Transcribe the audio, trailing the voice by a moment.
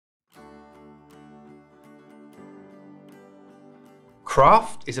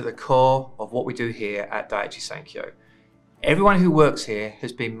Craft is at the core of what we do here at Daiichi Sankyo. Everyone who works here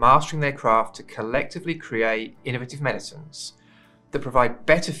has been mastering their craft to collectively create innovative medicines that provide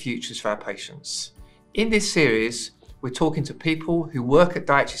better futures for our patients. In this series, we're talking to people who work at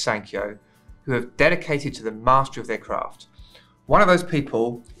Daiichi Sankyo who have dedicated to the mastery of their craft. One of those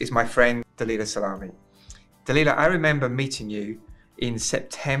people is my friend Dalila Salami. Dalila, I remember meeting you in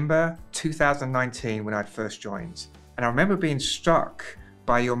September 2019 when I'd first joined. And I remember being struck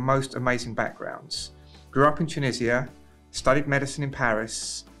by your most amazing backgrounds. Grew up in Tunisia, studied medicine in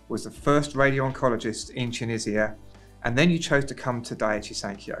Paris, was the first radio-oncologist in Tunisia, and then you chose to come to Daiichi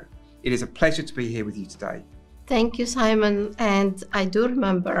Sankyo. It is a pleasure to be here with you today. Thank you, Simon. And I do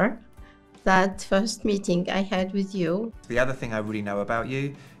remember that first meeting I had with you. The other thing I really know about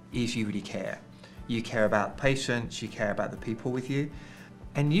you is you really care. You care about patients, you care about the people with you,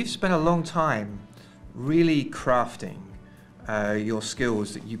 and you've spent a long time really crafting your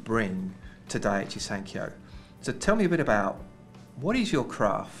skills that you bring to Daiichi Sankyo. So tell me a bit about, what is your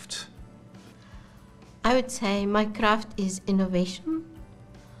craft? I would say my craft is innovation.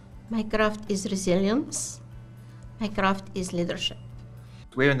 My craft is resilience. My craft is leadership.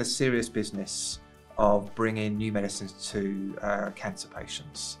 We're in the serious business of bringing new medicines to cancer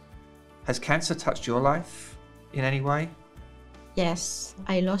patients. Has cancer touched your life in any way? Yes,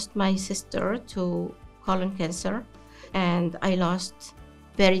 I lost my sister to colon cancer, and I lost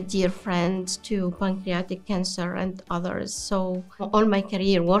very dear friends to pancreatic cancer and others. So all my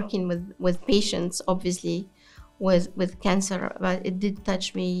career working with patients, obviously, with cancer, but it did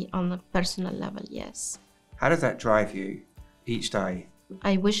touch me on a personal level, yes. How does that drive you each day?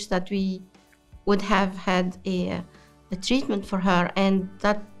 I wish that we would have had a treatment for her, and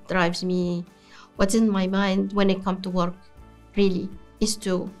that drives me. What's in my mind when I come to work really is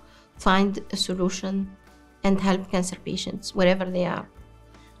to find a solution and help cancer patients wherever they are.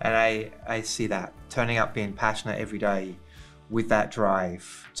 And I see that, turning up being passionate every day with that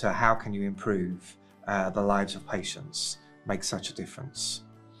drive to how can you improve the lives of patients makes such a difference.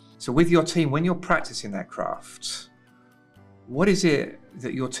 So with your team, when you're practicing that craft, what is it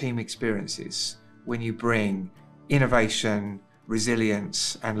that your team experiences when you bring innovation,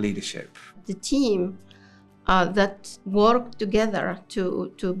 resilience, and leadership? The team that work together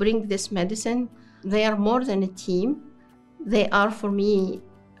to bring this medicine, they are more than a team. They are, for me,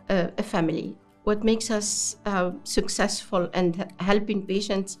 a family. What makes us successful and helping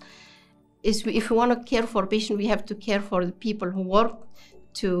patients is, if we want to care for patients, we have to care for the people who work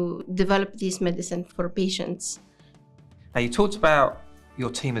to develop this medicine for patients. Now, you talked about your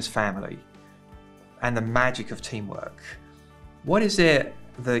team as family and the magic of teamwork. What is it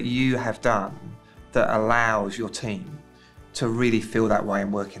that you have done that allows your team to really feel that way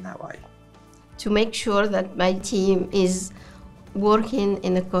and work in that way? To make sure that my team is working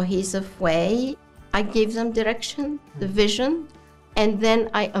in a cohesive way, I give them direction, the vision, and then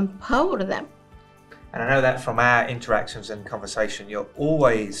I empower them. And I know that from our interactions and conversation, you're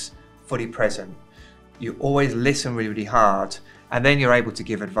always fully present. You always listen really, really hard, and then you're able to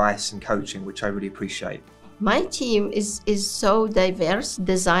give advice and coaching, which I really appreciate. My team is so diverse,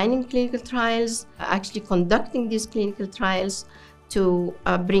 designing clinical trials, actually conducting these clinical trials to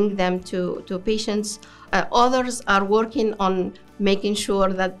bring them to patients. Others are working on making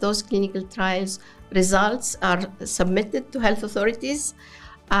sure that those clinical trials results are submitted to health authorities,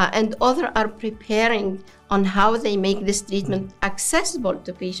 and others are preparing on how they make this treatment accessible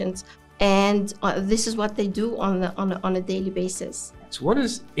to patients. And this is what they do on a daily basis. So what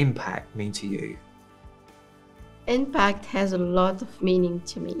does impact mean to you? Impact has a lot of meaning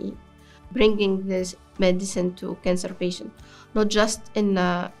to me. Bringing this medicine to cancer patients, not just in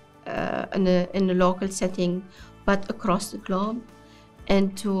a local setting, but across the globe,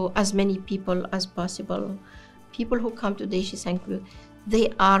 and to as many people as possible. People who come to Daiichi Sankyo,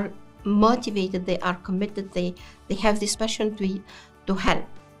 they are motivated, they are committed, they have this passion to help.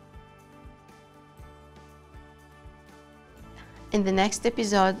 In the next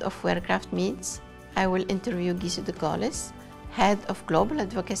episode of Where Craft Meets, I will interview Gisela de Gaulis, Head of Global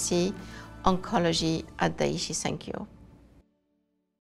Advocacy Oncology at Daiichi Sankyo.